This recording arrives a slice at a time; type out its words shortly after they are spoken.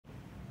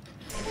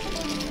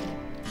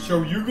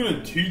So you're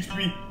gonna teach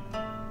me?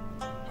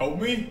 Help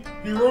me,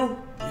 hero?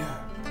 Yeah,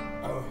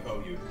 I will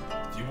help you.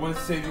 Do you want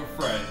to save your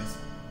friends?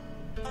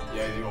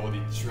 Yeah, do all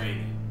the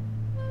training.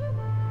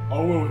 I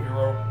will,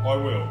 hero. I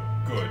will.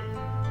 Good.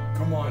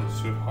 Come on,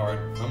 sweetheart.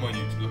 I'm on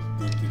you to look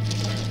good to me.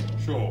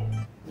 Sure.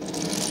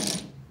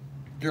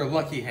 You're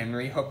lucky,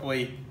 Henry.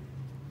 Hopefully,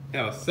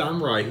 a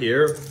samurai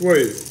here.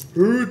 Wait,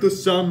 who's the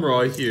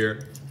samurai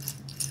here?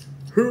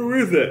 Who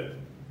is it?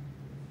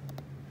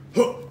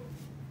 Huh.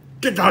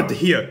 Get out of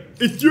here!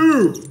 It's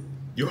you!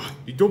 You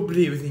don't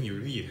believe everything you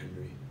read,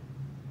 Henry.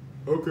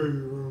 Okay,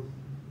 hero.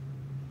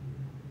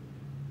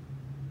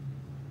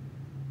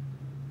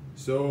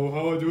 So,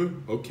 how I do it?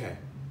 Okay.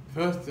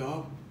 First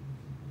off,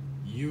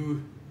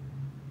 you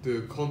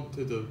come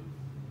to the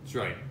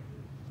shrine.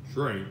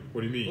 Shrine?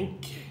 What do you mean?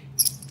 Okay.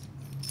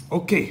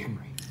 Okay,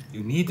 Henry.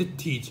 You need to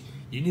teach.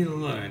 You need to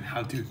learn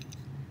how to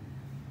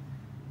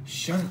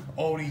shun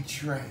all the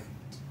trend.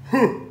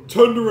 Huh!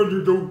 Tender and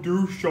you don't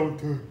do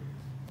something.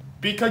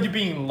 Because you're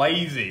being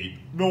lazy.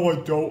 No, I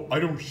don't. I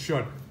don't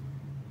shun.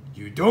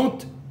 You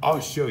don't? I'll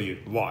show you.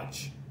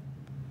 Watch.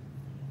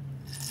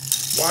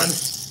 1,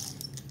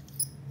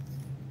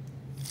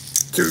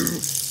 2,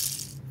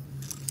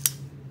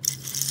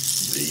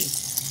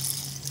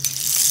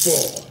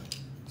 3, 4.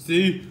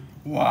 See?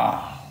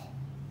 Wow.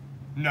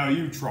 Now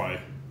you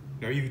try.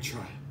 Now you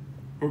try.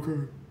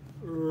 Okay.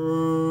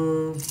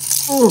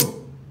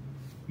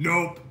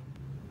 Nope.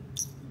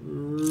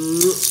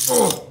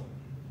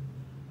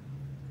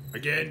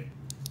 Again.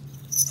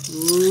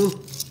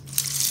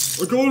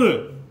 I got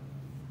it.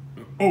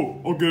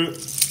 Oh, I'll get it.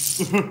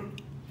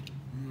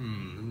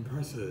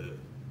 Impressive.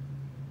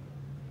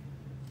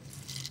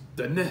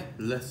 The next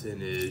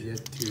lesson is you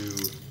have to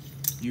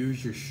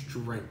use your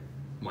strength.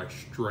 My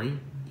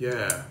strength?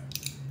 Yeah.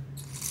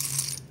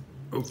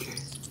 Okay,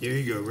 here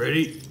you go.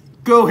 Ready?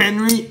 Go,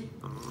 Henry!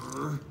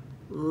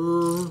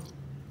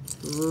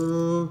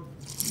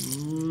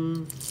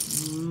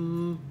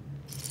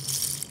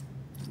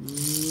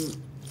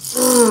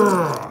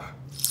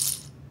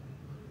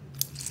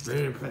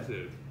 Very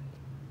impressive.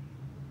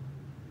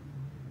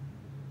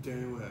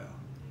 Doing well.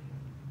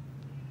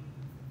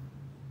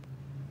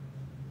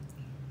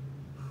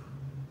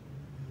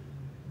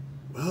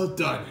 Well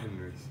done,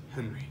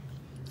 Henry.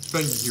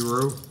 Thank you,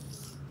 hero.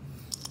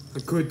 I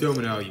could do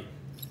without you.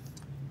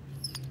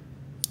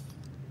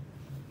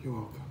 You're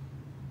welcome.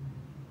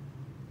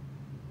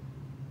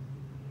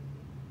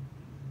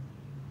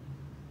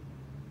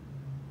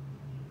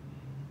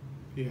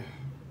 Yeah.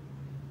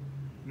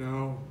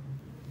 Now,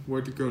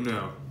 where to go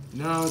now?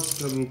 Now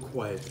it's a little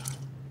quiet time.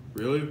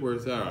 Really?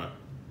 Where's that at? I'll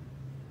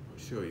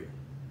show you.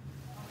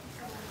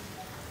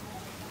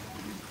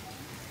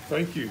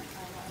 Thank you.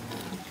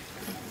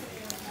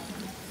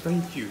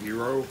 Thank you,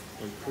 hero.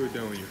 I'm pretty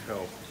down with your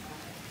help.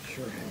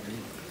 Sure, Henry.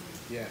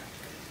 Yeah.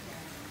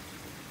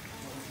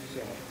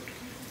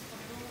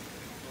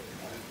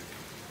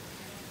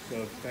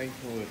 So thanks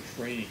for the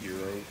training,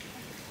 hero.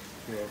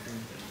 You're welcome.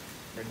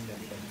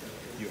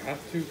 You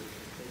have to.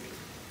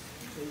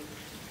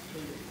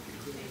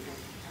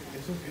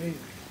 It's okay.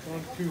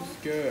 Don't too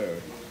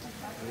scared.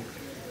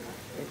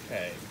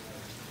 Okay.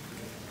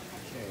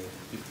 Okay.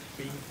 Just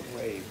be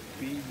brave.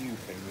 Be you,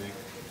 Henry.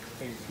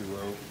 Thanks,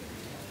 hero.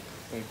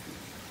 Thank you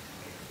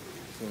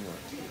so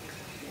much.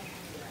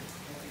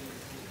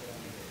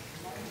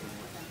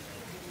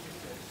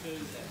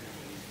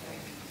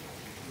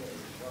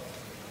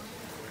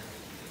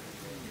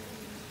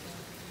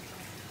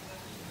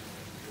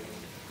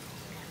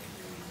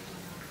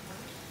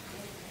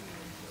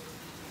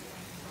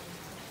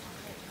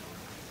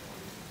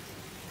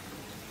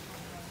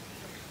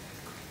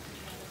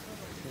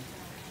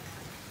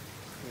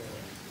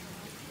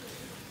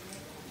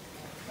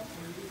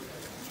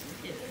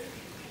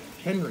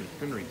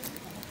 Henry.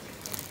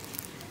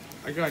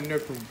 I got a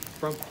note from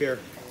Front Bear.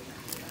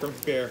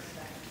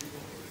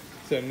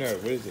 Said no,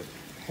 what is it?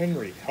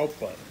 Henry,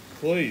 help us.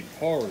 Please,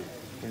 hurry.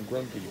 From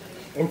Grumpy.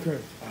 Okay,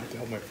 I have to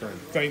help my friend.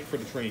 Thanks for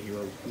the training,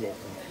 hero. You're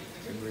welcome.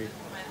 Henry,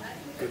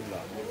 good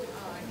luck.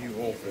 You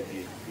also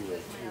be a hero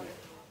too.